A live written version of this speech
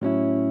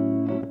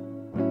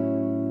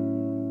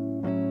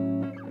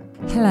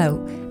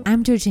Hello,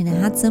 I'm Georgina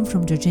Hudson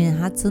from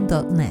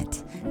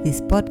georginahudson.net.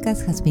 This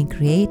podcast has been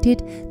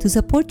created to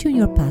support you in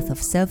your path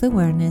of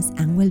self-awareness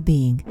and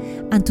well-being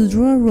and to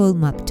draw a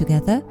roadmap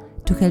together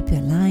to help you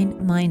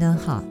align mind and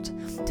heart.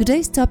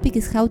 Today's topic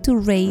is how to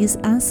raise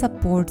and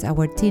support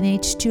our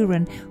teenage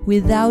children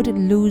without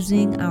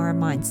losing our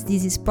minds.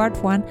 This is part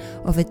 1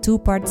 of a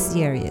 2-part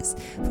series.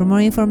 For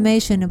more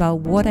information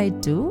about what I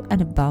do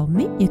and about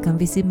me, you can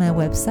visit my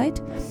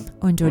website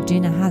on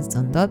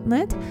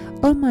georginahudson.net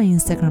or my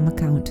Instagram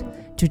account,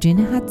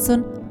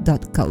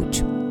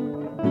 georginahudson.coach.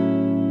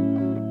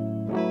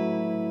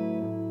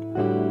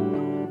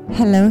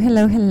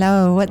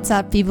 Hello. What's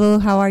up, people?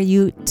 How are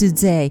you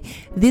today?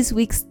 This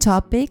week's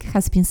topic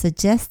has been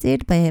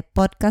suggested by a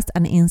podcast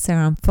and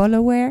Instagram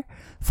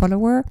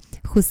follower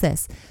who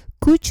says,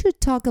 could you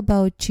talk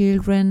about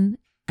children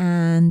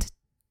and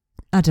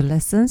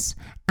adolescents?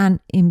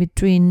 And in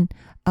between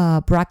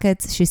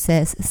brackets, she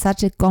says,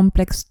 such a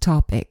complex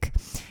topic.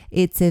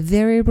 It's a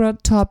very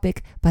broad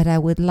topic, but I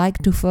would like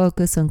to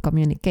focus on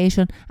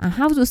communication and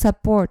how to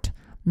support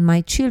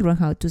my children,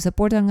 how to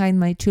support and guide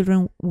my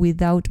children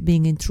without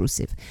being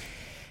intrusive.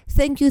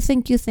 Thank you.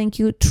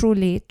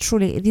 Truly.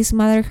 This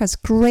mother has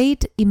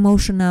great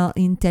emotional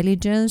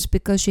intelligence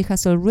because she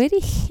has already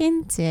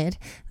hinted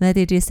that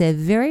it is a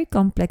very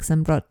complex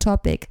and broad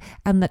topic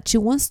and that she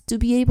wants to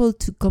be able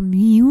to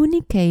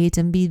communicate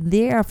and be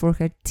there for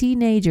her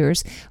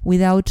teenagers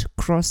without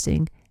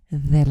crossing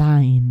the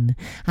line.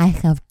 I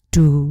have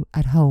 2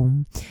 at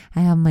home. I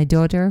have my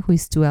daughter who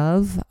is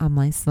 12 and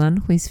my son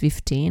who is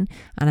 15,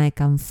 and I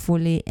can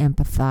fully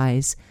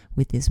empathize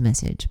with this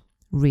message.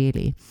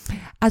 Really.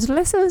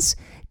 Adolescence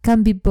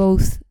can be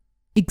both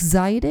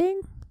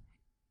exciting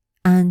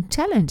and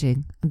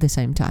challenging at the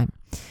same time.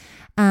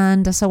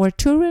 And as our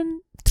children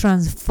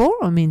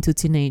transform into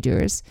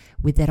teenagers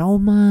with their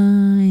own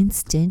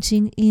minds,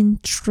 changing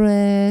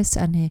interests,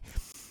 and a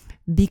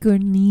bigger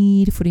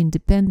need for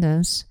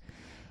independence,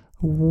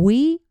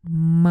 we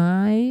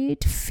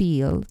might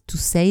feel, to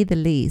say the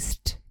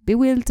least,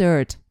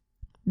 bewildered.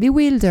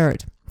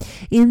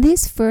 In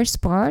this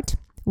first part,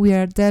 we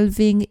are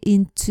delving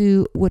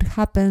into what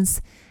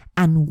happens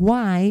and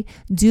why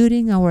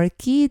during our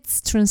kids'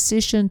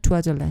 transition to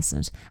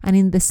adolescence. And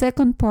in the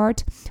second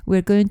part,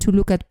 we're going to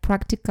look at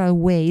practical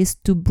ways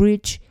to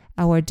bridge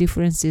our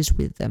differences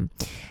with them.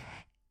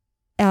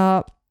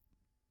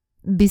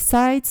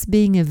 Besides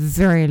being a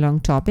very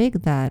long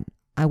topic that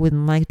I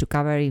wouldn't like to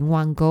cover in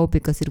one go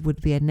because it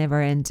would be a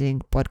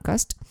never-ending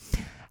podcast,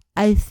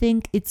 I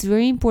think it's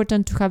very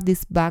important to have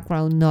this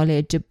background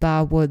knowledge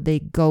about what they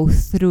go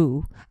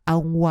through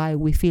and why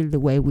we feel the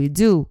way we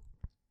do,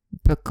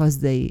 because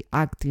they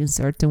act in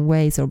certain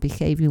ways or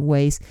behave in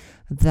ways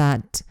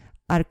that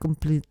are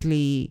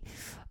completely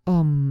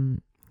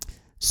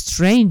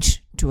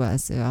strange to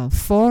us,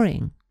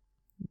 foreign,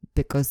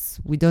 because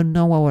we don't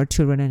know our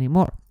children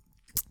anymore.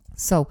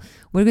 So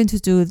we're going to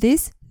do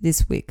this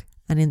week.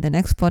 And in the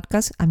next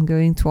podcast, I'm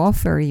going to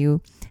offer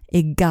you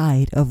a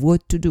guide of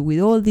what to do with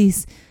all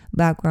this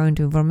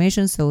background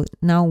information. So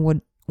now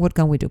what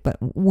can we do? But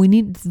we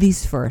need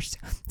this first.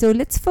 So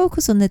let's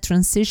focus on the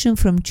transition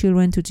from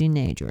children to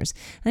teenagers.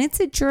 And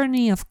it's a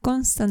journey of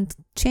constant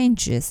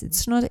changes.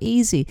 It's not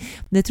easy.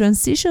 The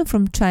transition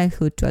from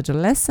childhood to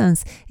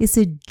adolescence is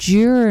a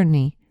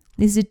journey.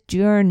 It's a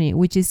journey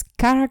which is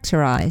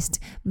characterized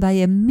by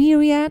a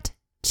myriad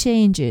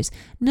changes,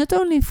 not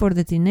only for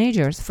the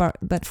teenagers,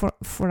 but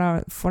for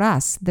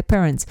us, the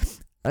parents.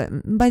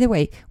 By the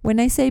way, when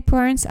I say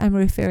parents, I'm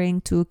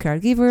referring to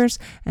caregivers,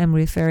 I'm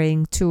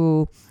referring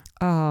to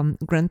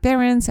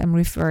grandparents, I'm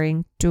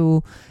referring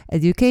to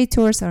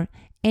educators, or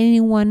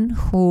anyone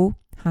who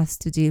has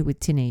to deal with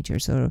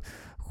teenagers or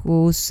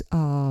who's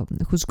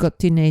got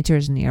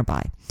teenagers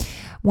nearby.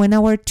 When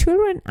our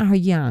children are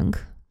young,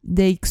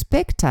 they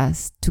expect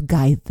us to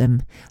guide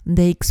them.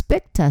 They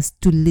expect us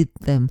to lead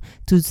them,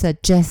 to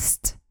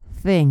suggest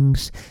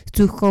things,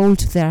 to hold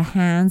their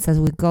hands as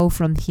we go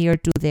from here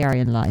to there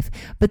in life.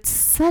 But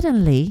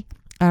suddenly,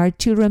 our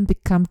children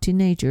become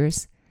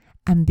teenagers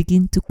and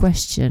begin to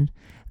question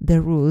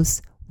the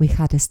rules we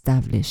had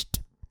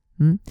established.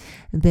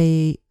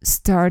 They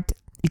start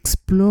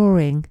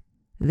exploring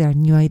their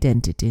new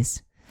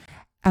identities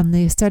and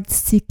they start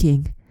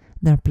seeking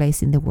their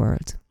place in the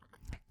world.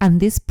 And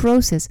this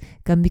process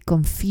can be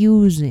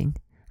confusing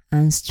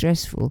and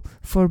stressful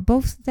for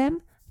both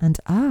them and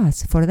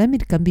us. For them,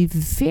 it can be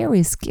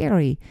very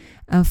scary.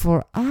 And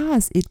for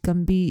us, it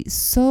can be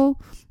so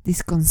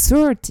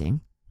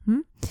disconcerting.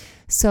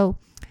 So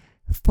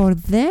for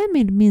them,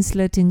 it means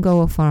letting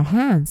go of our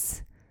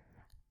hands.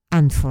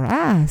 And for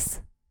us,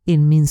 it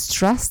means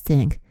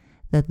trusting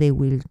that they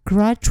will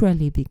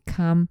gradually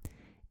become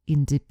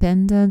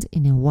independent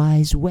in a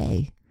wise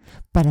way.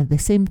 But at the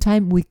same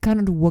time, we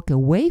cannot walk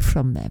away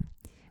from them.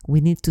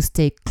 We need to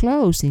stay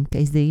close in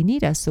case they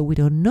need us, so we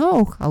don't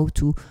know how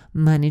to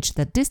manage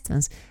that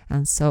distance.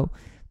 And so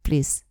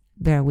please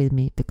bear with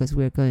me because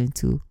we're going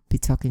to be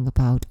talking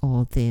about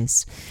all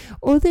this.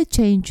 All the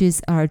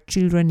changes our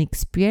children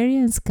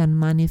experience can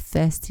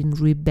manifest in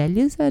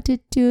rebellious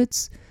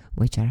attitudes,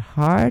 which are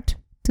hard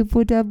to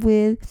put up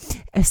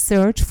with, a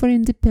search for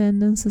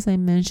independence, as I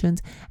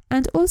mentioned,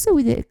 and also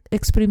with the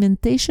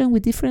experimentation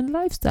with different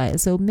lifestyles.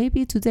 So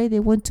maybe today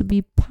they want to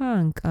be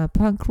punk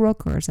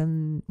rockers,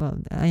 and well,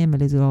 I am a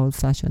little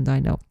old-fashioned, I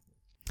know.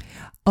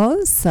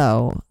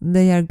 Also,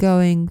 they are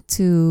going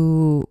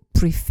to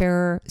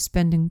prefer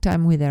spending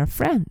time with their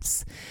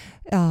friends,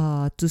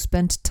 to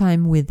spend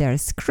time with their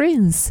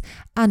screens,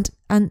 and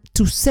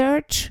to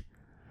search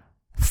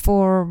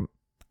for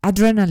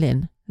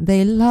adrenaline.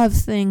 They love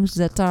things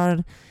that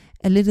are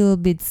a little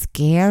bit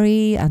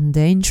scary and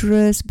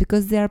dangerous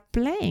because they're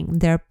playing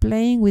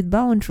with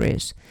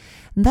boundaries.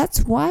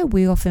 That's why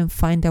we often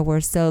find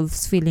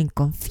ourselves feeling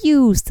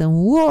confused and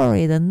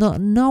worried and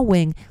not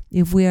knowing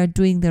if we are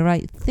doing the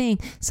right thing.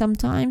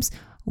 Sometimes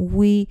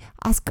we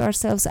ask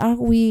ourselves,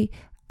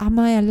 am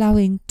I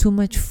allowing too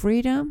much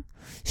freedom?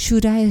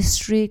 Should I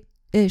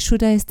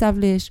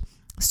establish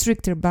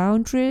stricter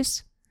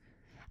boundaries?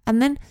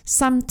 And then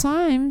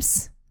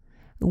sometimes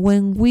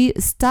when we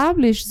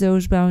establish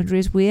those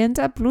boundaries, we end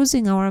up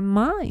losing our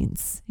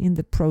minds in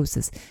the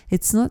process.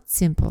 It's not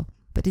simple,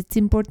 but it's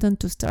important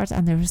to start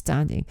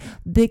understanding.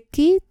 The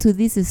key to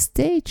this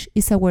stage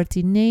is our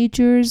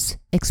teenagers'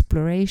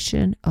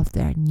 exploration of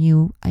their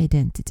new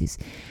identities.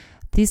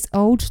 These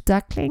old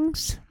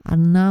ducklings are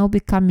now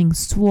becoming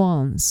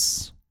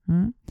swans.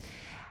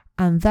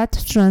 And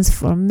that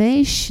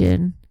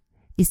transformation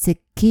is a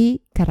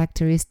key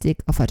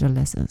characteristic of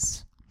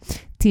adolescence.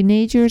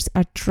 Teenagers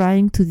are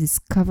trying to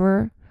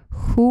discover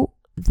who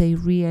they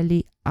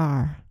really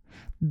are.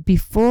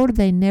 Before,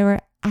 they never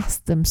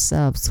asked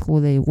themselves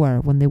who they were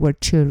when they were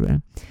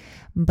children,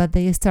 but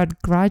they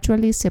start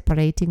gradually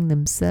separating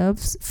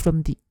themselves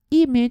from the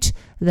image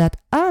that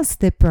us,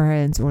 the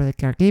parents or the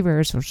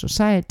caregivers or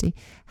society,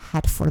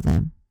 had for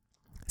them.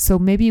 So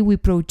maybe we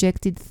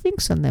projected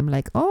things on them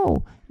like,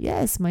 oh,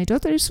 yes, my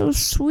daughter is so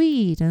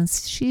sweet and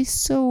she's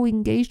so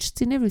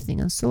engaged in everything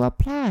and so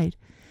applied.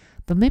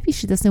 But maybe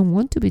she doesn't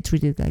want to be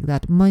treated like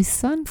that. My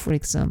son, for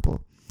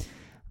example,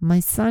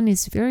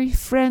 is very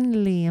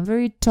friendly and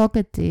very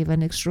talkative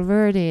and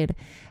extroverted,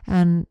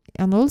 and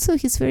also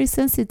he's very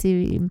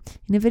sensitive in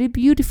a very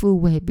beautiful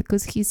way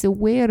because he's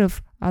aware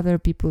of other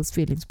people's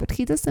feelings, but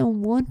he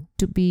doesn't want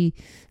to be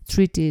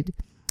treated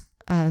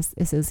as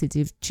a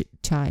sensitive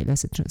child,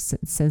 as a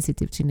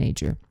sensitive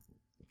teenager.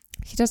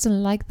 He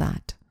doesn't like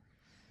that.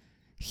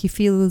 He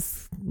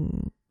feels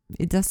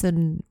it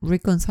doesn't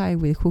reconcile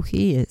with who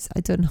he is. I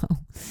don't know.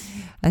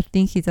 I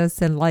think he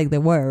doesn't like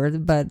the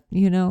word, but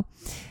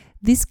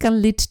this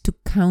can lead to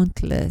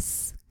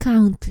countless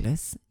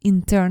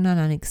internal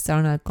and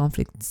external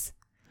conflicts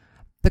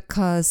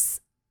because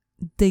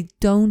they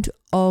don't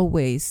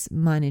always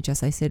manage,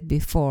 as I said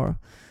before,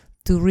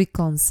 to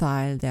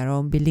reconcile their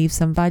own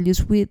beliefs and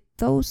values with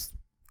those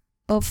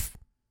of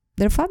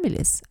their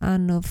families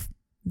and of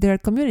their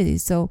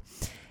communities. So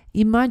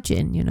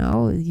imagine,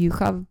 you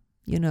have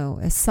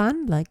a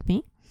son like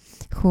me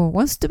who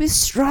wants to be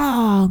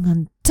strong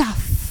and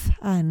tough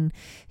and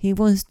he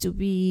wants to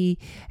be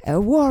a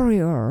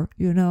warrior,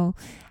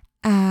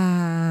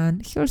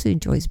 and he also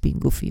enjoys being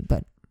goofy,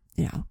 but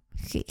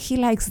he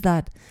likes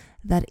that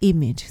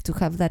image, to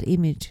have that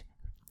image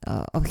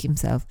of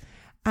himself.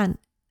 And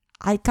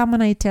I come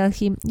and I tell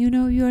him,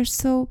 you are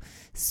so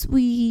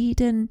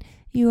sweet and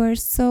you are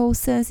so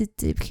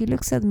sensitive. He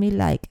looks at me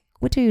like,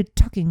 what are you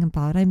talking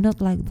about? I'm not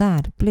like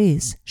that.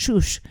 Please,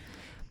 shush.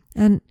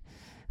 And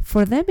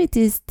for them it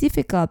is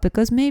difficult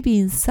because maybe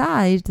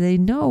inside they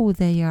know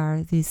they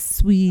are this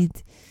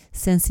sweet,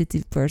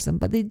 sensitive person,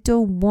 but they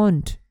don't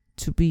want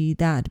to be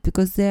that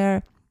because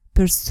they're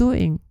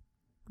pursuing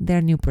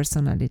their new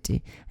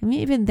personality. I mean,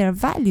 even their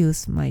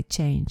values might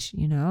change,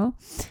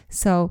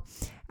 So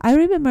I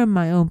remember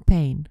my own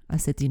pain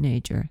as a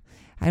teenager.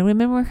 I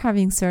remember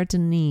having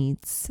certain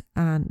needs,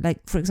 and like,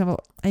 for example,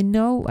 I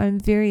know I'm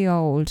very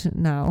old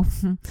now.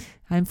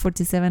 I'm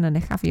 47 and a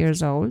half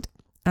years old.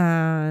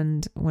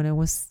 And when I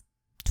was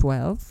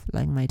 12,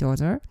 like my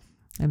daughter,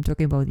 I'm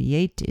talking about the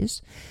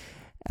 80s,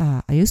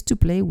 I used to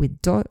play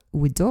with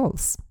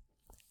dolls.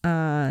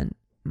 And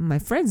my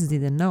friends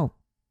didn't know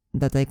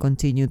that I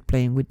continued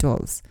playing with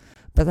dolls.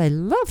 But I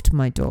loved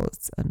my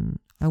dolls. And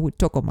I would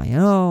talk on my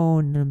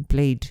own and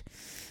played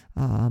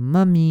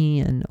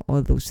mommy and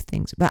all those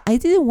things. But I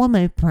didn't want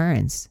my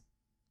parents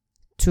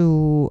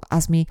to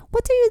ask me,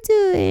 what are you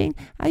doing?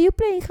 Are you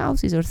playing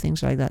houses or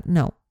things like that?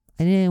 No.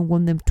 I didn't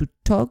want them to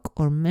talk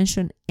or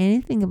mention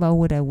anything about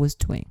what I was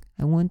doing.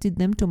 I wanted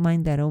them to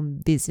mind their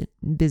own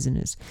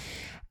business.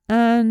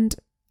 And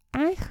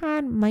I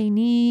had my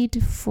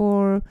need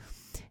for,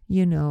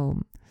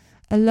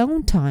 a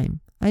long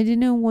time. I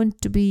didn't want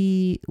to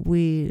be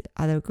with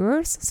other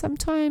girls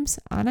sometimes,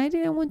 and I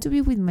didn't want to be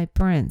with my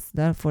parents,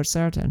 that for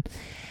certain.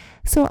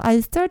 So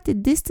I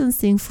started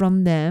distancing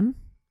from them,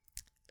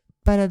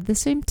 but at the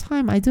same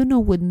time, I don't know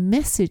what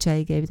message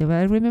I gave them.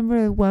 I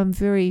remember one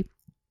very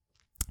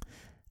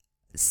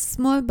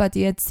small but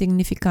yet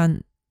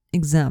significant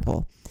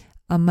example.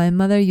 My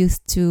mother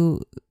used to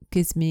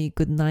kiss me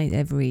goodnight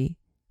every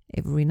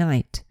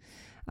night,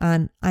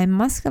 And I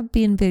must have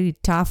been very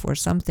tough or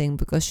something,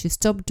 because she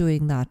stopped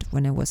doing that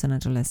when I was an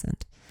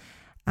adolescent.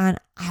 And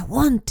I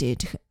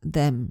wanted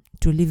them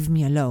to leave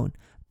me alone.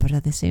 But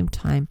at the same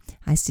time,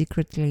 I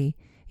secretly,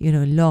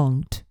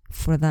 longed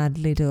for that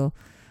little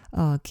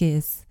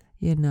kiss,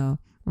 on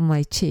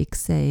my cheek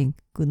saying,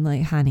 "Good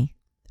night, honey.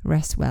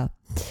 Rest well."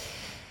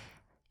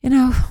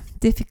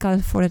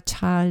 Difficult for a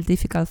child,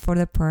 difficult for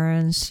the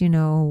parents.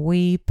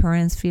 We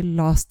parents feel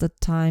lost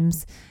at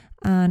times.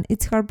 And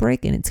it's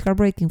heartbreaking. It's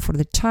heartbreaking for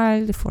the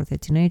child, for the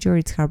teenager.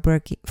 It's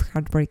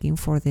heartbreaking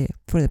for the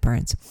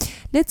parents.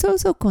 Let's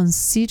also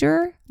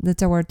consider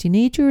that our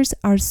teenagers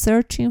are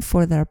searching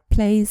for their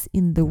place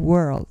in the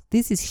world.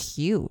 This is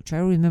huge. I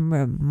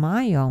remember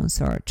my own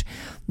search.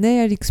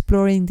 They are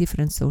exploring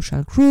different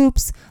social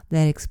groups.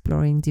 They're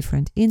exploring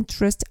different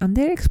interests, and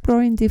they're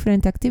exploring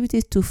different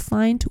activities to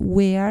find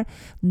where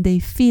they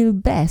feel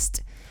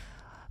best.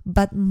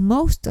 But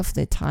most of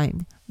the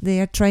time, they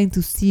are trying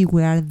to see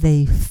where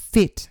they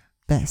fit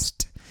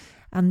best.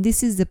 And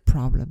this is the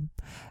problem,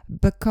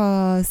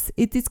 because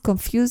it is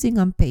confusing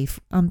and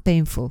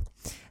painful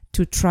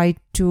to try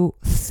to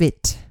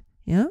fit.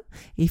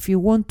 If you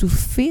want to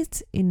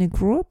fit in a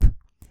group,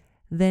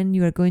 then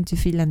you are going to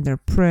feel under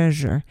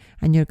pressure,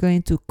 and you're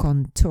going to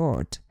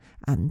contort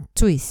and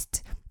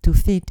twist to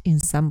fit in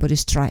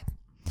somebody's tribe.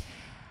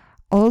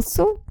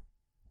 Also,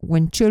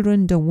 when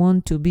children don't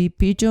want to be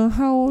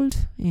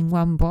pigeonholed in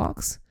one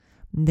box,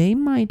 they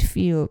might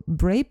feel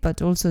brave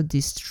but also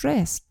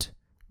distressed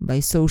by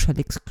social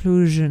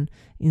exclusion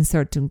in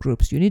certain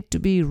groups. You need to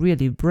be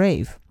really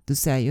brave to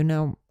say,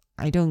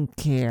 I don't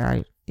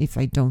care if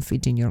I don't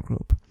fit in your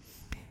group.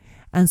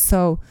 And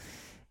so,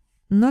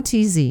 not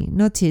easy.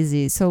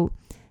 So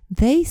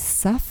they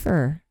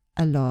suffer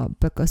a lot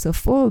because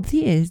of all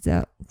this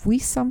that we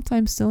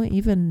sometimes don't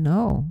even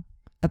know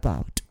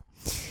about.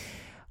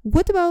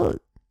 What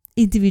about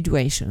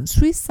individuation?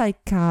 Swiss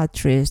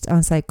psychiatrist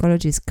and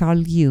psychologist Carl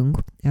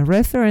Jung, a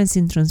reference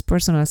in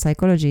transpersonal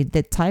psychology,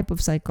 the type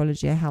of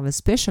psychology I have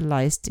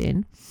specialized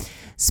in,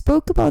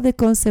 spoke about the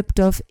concept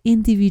of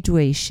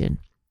individuation.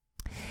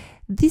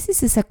 This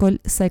is a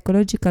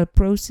psychological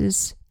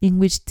process in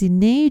which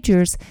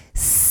teenagers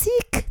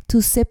seek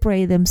to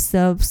separate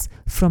themselves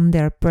from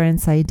their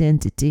parents'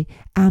 identity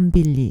and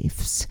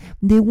beliefs.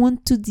 They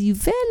want to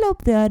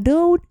develop their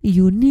own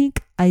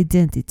unique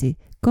identity,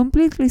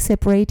 completely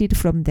separated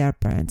from their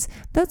parents.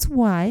 That's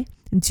why,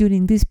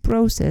 during this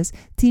process,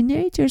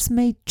 teenagers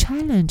may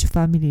challenge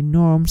family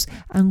norms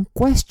and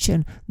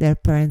question their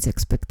parents'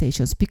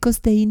 expectations, because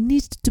they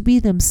need to be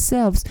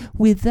themselves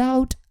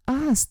without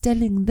us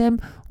telling them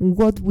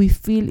what we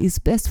feel is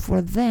best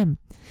for them.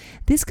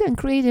 This can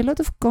create a lot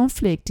of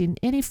conflict in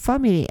any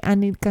family,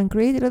 and it can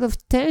create a lot of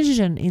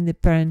tension in the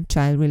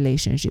parent-child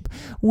relationship.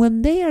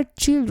 When they are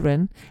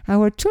children,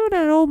 our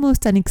children are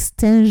almost an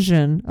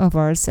extension of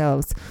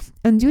ourselves.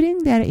 And during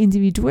their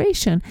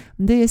individuation,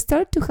 they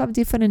start to have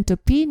different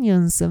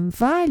opinions and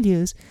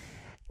values.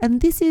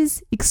 And this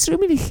is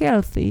extremely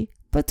healthy,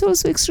 but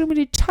also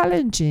extremely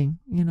challenging,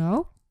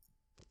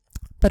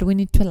 But we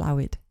need to allow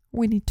it.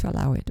 We need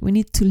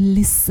to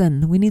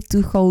listen. We need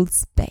to hold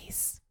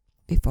space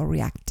before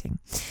reacting.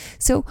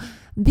 So,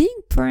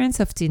 being parents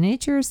of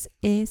teenagers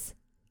is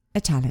a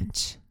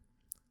challenge,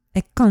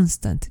 a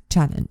constant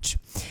challenge.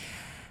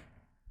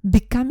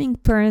 Becoming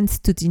parents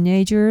to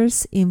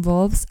teenagers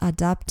involves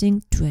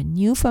adapting to a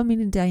new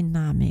family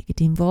dynamic. It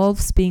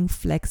involves being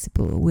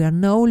flexible. We are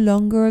no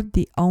longer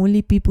the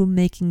only people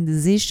making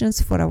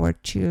decisions for our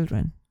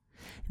children.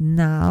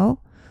 Now,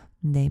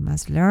 they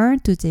must learn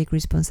to take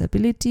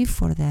responsibility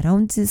for their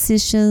own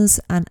decisions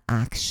and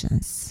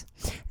actions.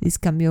 This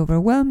can be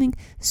overwhelming,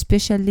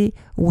 especially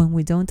when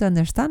we don't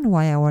understand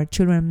why our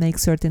children make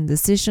certain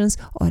decisions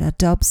or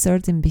adopt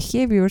certain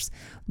behaviors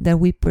that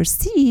we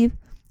perceive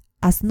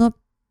as not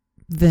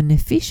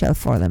beneficial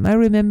for them. I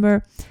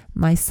remember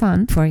my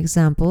son, for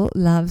example,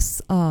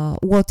 loves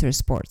water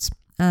sports,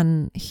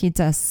 and he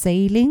does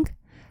sailing,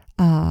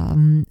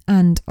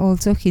 and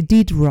also he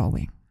did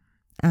rowing,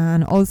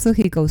 and also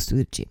he goes to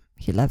the gym.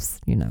 He loves,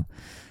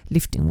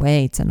 lifting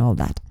weights and all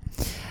that.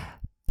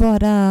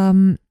 But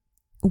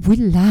we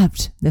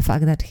loved the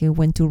fact that he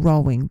went to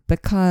rowing,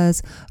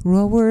 because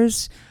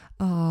rowers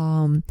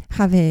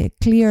have a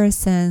clear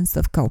sense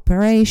of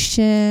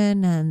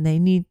cooperation, and they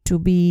need to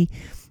be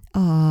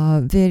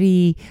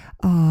very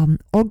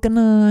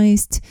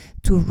organized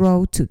to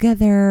row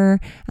together.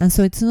 And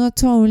so it's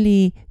not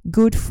only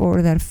good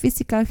for their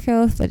physical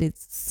health, but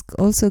it's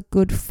also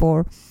good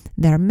for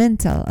their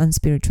mental and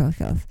spiritual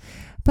health.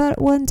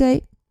 But one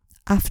day,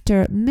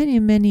 after many,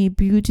 many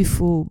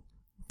beautiful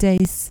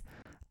days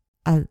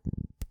at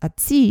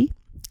sea,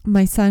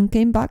 my son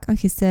came back and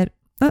he said,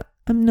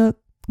 I'm not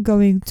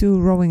going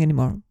to rowing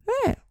anymore.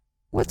 Hey,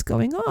 what's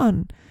going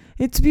on?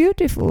 It's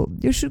beautiful.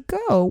 You should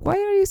go. Why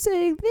are you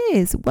saying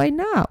this? Why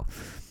now?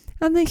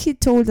 And then he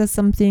told us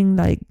something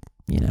like,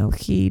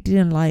 he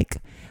didn't like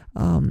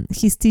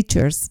his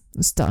teacher's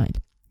style.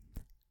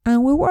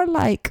 And we were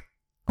like,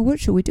 what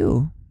should we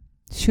do?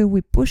 Should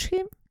we push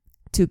him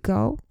to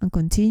go and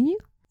continue?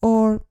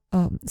 Or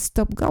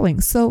stop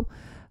going. So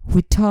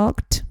we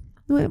talked,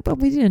 but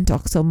we didn't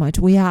talk so much.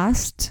 We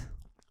asked,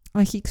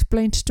 and he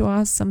explained to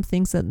us some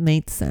things that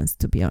made sense,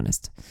 to be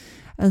honest.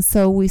 And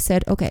so we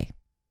said, okay,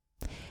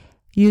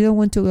 you don't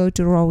want to go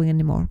to rowing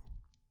anymore,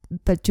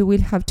 but you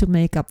will have to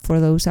make up for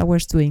those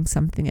hours doing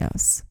something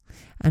else.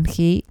 And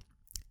he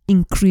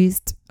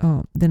increased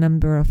the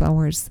number of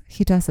hours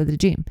he does at the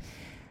gym.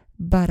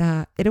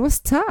 But it was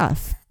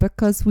tough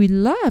because we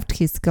loved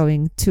his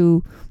going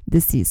to the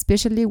sea,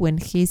 especially when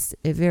he's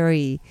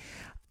a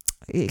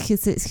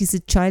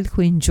child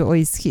who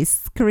enjoys his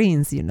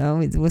screens,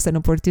 It was an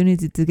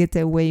opportunity to get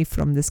away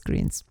from the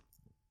screens.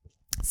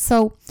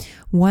 So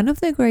one of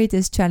the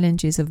greatest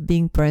challenges of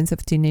being parents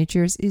of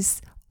teenagers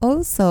is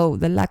also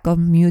the lack of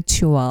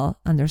mutual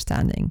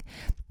understanding.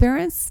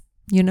 Parents,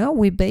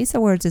 we base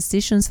our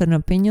decisions and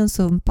opinions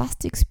on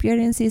past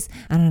experiences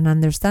and an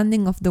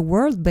understanding of the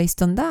world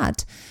based on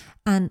that.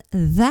 And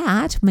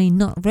that may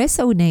not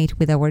resonate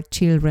with our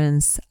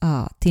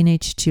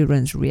teenage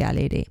children's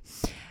reality.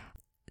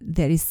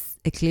 There is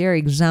a clear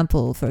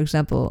example. For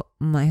example,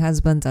 my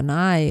husband and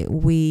I,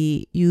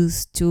 we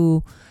used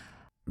to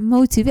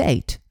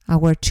motivate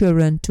our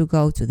children to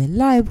go to the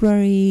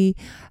library,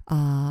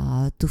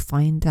 to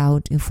find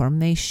out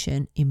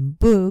information in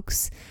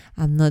books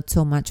and not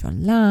so much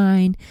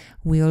online.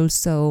 We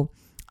also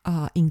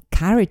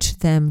encourage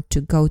them to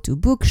go to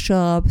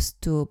bookshops,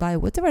 to buy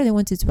whatever they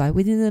wanted to buy.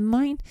 We didn't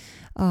mind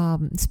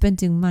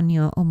spending money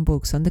on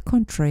books, on the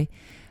contrary.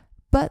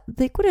 But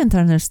they couldn't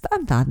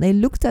understand that. They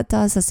looked at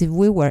us as if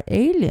we were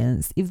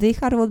aliens. If they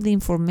had all the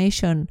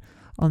information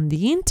on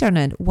the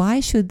internet, why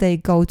should they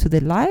go to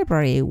the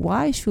library?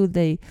 Why should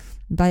they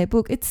buy a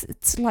book?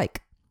 It's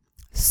like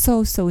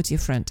so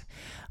different.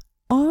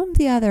 On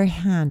the other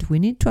hand, we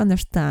need to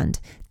understand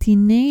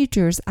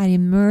teenagers are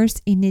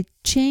immersed in a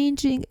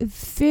changing,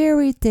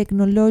 very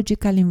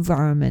technological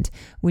environment,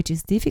 which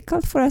is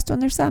difficult for us to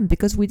understand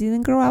because we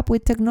didn't grow up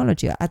with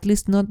technology, at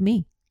least not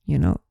me.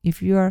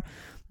 If you are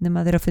the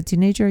mother of a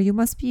teenager, you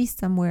must be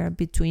somewhere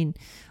between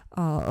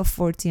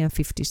 40 and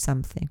 50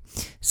 something.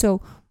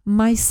 So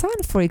my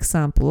son, for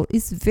example,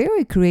 is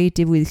very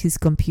creative with his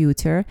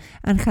computer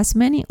and has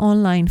many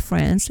online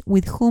friends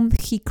with whom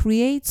he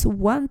creates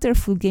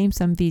wonderful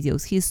games and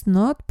videos. He's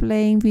not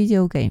playing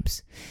video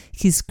games.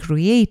 He's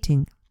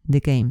creating the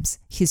games.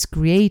 He's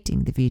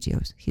creating the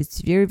videos. He's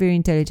very, very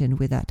intelligent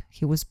with that.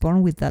 He was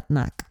born with that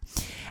knack.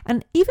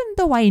 And even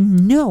though I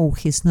know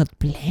he's not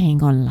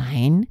playing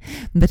online,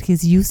 but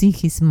he's using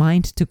his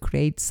mind to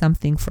create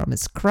something from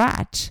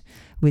scratch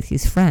with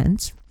his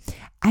friends,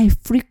 I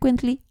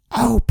frequently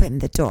open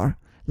the door.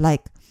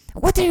 Like,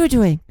 what are you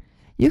doing?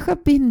 You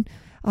have been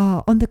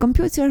on the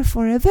computer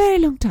for a very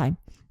long time.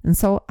 And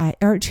so I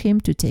urge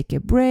him to take a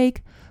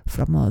break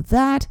from all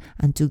that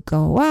and to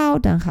go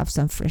out and have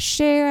some fresh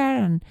air.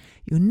 And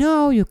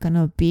you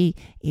cannot be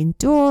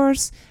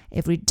indoors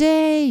every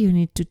day. You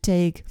need to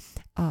take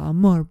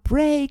more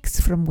breaks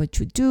from what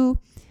you do.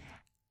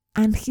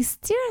 And he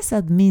stares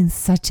at me in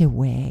such a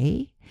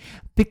way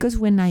because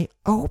when I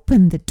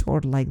open the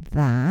door like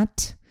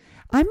that,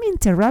 I'm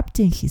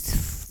interrupting his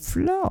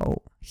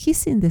flow.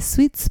 He's in the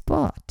sweet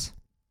spot.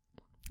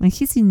 And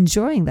he's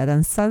enjoying that.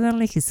 And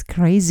suddenly his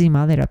crazy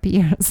mother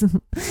appears.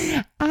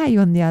 I,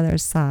 on the other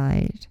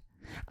side,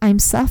 I'm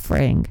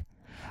suffering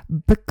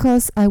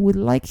because I would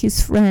like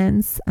his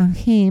friends and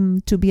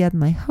him to be at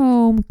my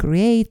home,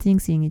 creating,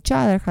 seeing each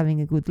other, having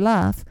a good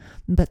laugh,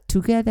 but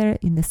together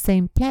in the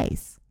same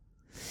place.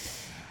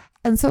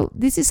 And so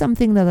this is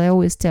something that I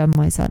always tell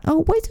my son,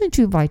 why don't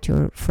you invite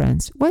your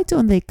friends? Why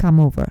don't they come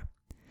over?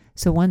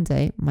 So one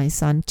day my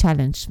son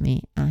challenged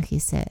me and he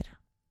said,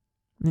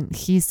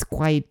 he's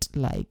quite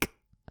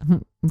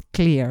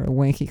clear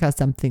when he has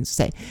something to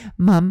say.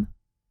 Mom,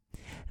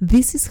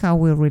 this is how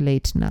we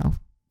relate now.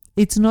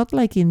 It's not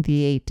like in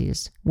the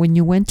 80s when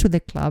you went to the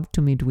club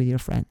to meet with your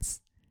friends.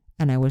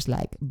 And I was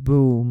like,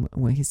 boom,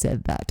 when he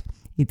said that.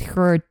 It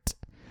hurt,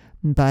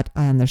 but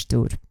I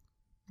understood.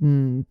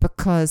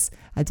 Because,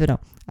 I don't know,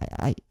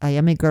 I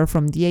am a girl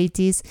from the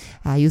 80s.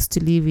 I used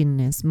to live in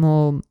a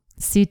small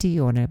city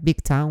or in a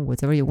big town,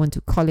 whatever you want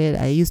to call it.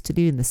 I used to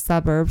live in the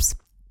suburbs.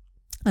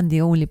 And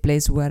the only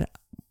place where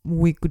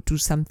we could do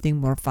something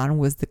more fun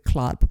was the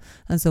club.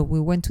 And so we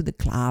went to the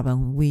club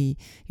and we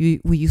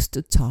used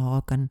to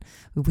talk and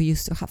we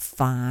used to have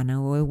fun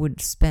and we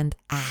would spend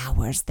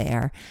hours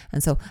there.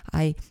 And so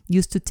I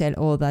used to tell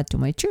all that to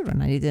my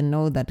children. I didn't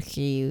know that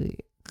he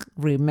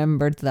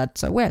remembered that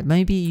so well.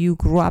 Maybe you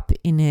grew up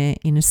in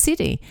a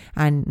city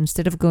and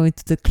instead of going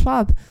to the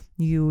club,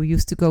 you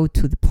used to go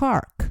to the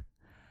park.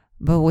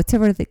 But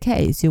whatever the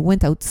case, you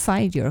went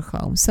outside your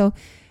home. So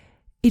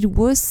it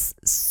was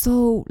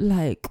so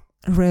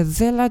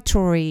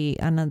revelatory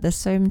and at the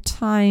same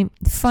time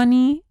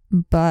funny,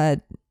 but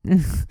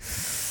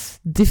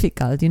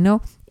difficult,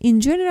 In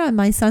general,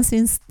 my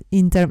son's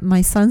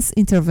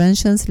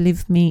interventions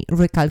leave me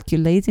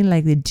recalculating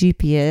like the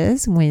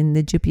GPS when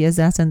the GPS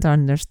doesn't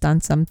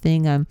understand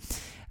something and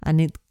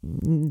it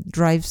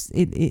drives,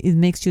 it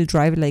makes you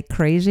drive like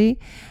crazy.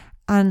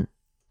 And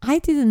I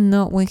didn't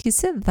know, when he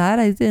said that,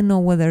 I didn't know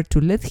whether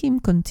to let him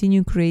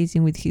continue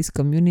creating with his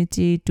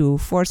community, to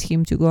force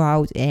him to go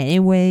out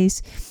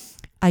anyways.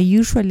 I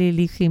usually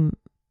leave him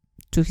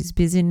to his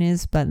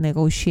business, but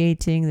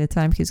negotiating the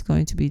time he's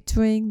going to be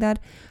doing that.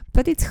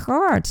 But it's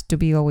hard to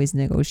be always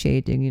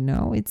negotiating,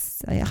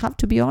 I have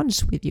to be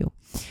honest with you.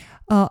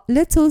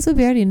 Let's also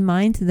bear in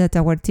mind that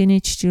our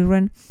teenage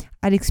children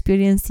are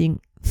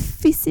experiencing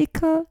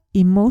physical,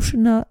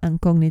 emotional,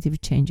 and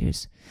cognitive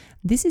changes.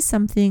 This is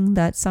something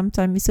that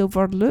sometimes is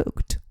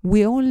overlooked.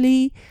 We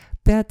only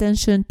pay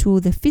attention to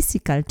the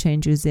physical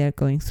changes they are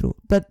going through,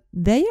 but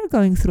they are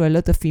going through a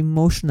lot of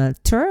emotional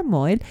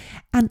turmoil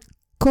and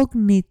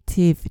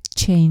cognitive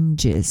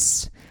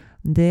changes.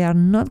 They are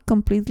not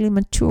completely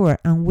mature,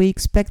 and we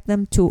expect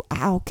them to,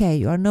 okay,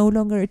 you are no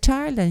longer a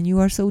child and you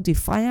are so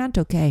defiant,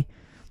 okay,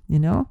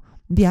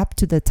 be up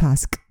to the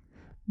task.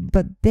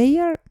 But they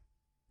are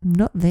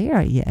not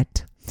there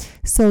yet.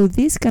 So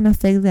this can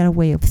affect their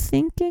way of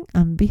thinking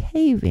and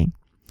behaving.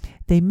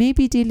 They may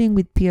be dealing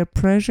with peer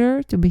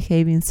pressure to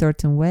behave in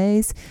certain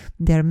ways.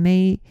 They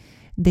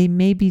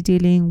may be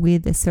dealing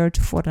with a search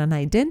for an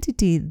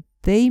identity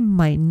they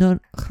might not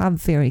have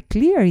very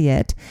clear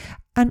yet.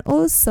 And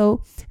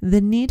also the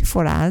need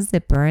for us,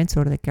 the parents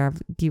or the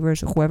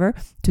caregivers or whoever,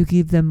 to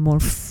give them more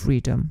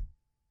freedom,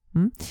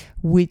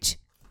 which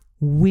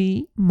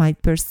we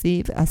might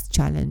perceive as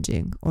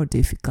challenging or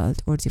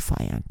difficult or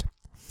defiant.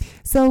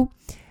 So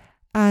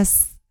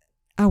as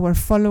our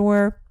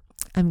follower,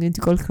 I'm going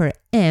to call her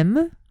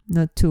M,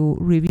 not to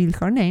reveal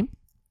her name,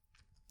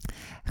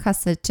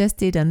 has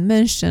suggested and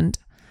mentioned,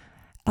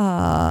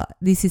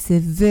 this is a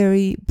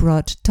very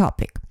broad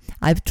topic.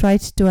 I've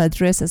tried to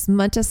address as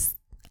much as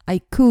I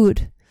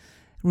could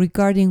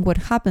regarding what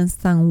happens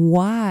and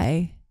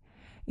why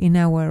in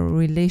our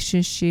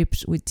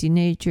relationships with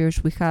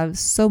teenagers we have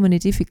so many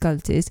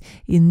difficulties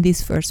in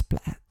this first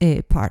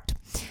part.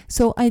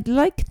 So I'd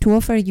like to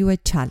offer you a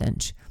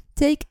challenge.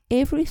 Take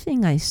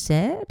everything I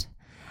said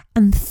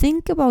and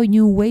think about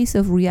new ways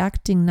of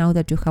reacting now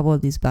that you have all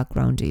this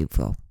background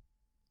info.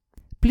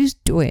 Please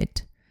do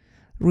it.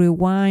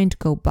 Rewind,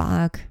 go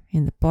back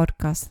in the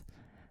podcast,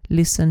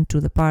 listen to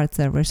the parts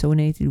that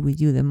resonated with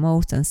you the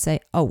most and say,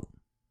 oh,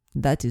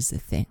 that is the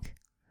thing.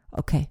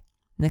 Okay,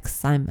 next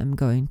time I'm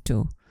going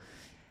to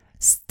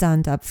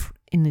stand up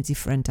in a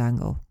different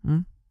angle.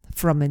 I'm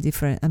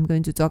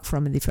going to talk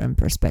from a different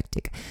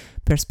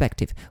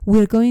perspective.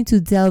 We're going to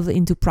delve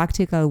into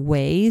practical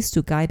ways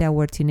to guide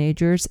our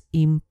teenagers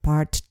in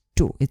part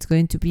 2. It's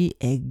going to be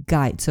a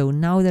guide. So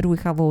now that we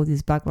have all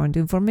this background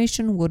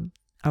information, what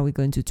are we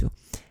going to do?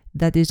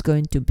 That is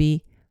going to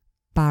be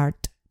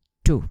part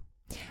 2.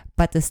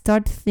 But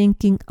start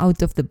thinking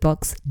out of the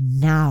box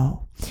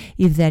now.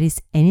 If there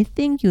is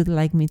anything you'd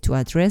like me to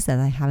address that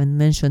I haven't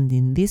mentioned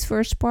in this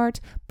first part,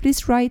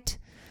 please write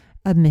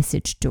a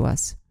message to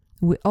us.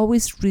 We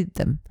always read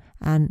them,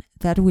 and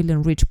that will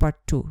enrich part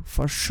 2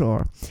 for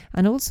sure.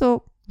 And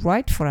also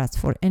write for us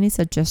for any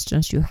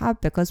suggestions you have,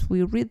 because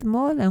we read them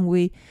all and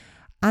we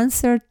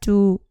answer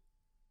to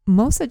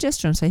most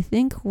suggestions. I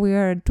think we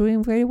are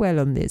doing very well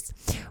on this.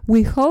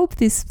 We hope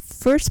this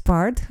first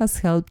part has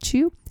helped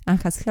you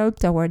and has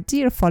helped our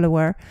dear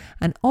follower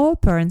and all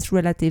parents,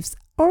 relatives,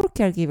 or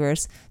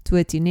caregivers to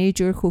a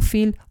teenager who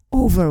feel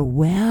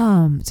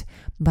overwhelmed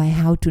by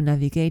how to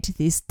navigate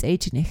this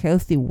stage in a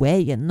healthy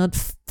way and not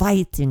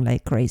fighting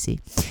like crazy.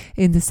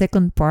 In the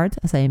second part,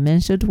 as I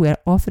mentioned, we are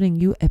offering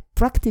you a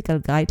practical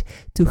guide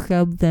to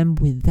help them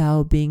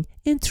without being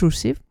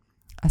intrusive,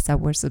 as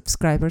our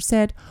subscriber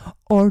said,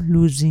 or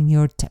losing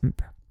your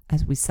temper,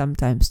 as we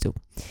sometimes do.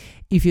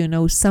 If you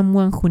know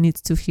someone who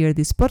needs to hear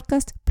this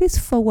podcast, please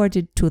forward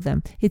it to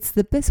them. It's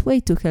the best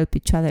way to help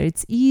each other.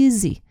 It's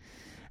easy.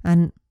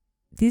 And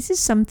this is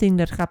something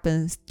that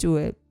happens to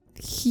a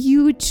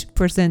huge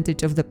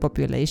percentage of the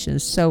population.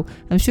 So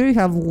I'm sure you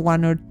have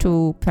 1 or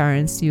 2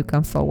 parents you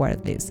can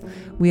forward this.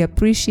 We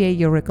appreciate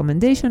your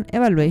recommendation,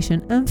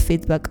 evaluation, and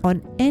feedback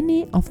on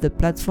any of the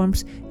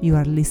platforms you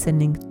are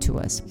listening to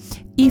us.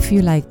 If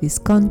you like this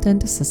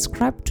content,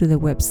 subscribe to the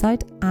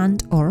website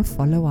and or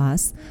follow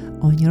us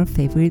on your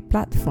favorite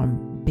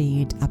platform,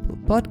 be it Apple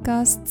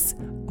Podcasts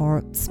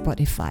or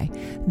Spotify.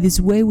 This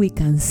way we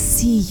can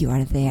see you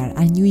are there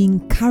and you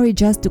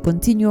encourage us to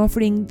continue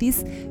offering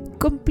this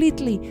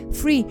completely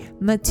free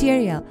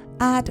material,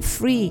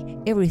 ad-free,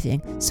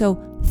 everything.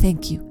 So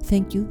thank you.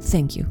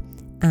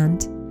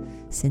 And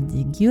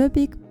sending you a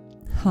big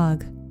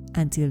hug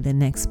until the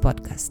next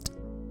podcast.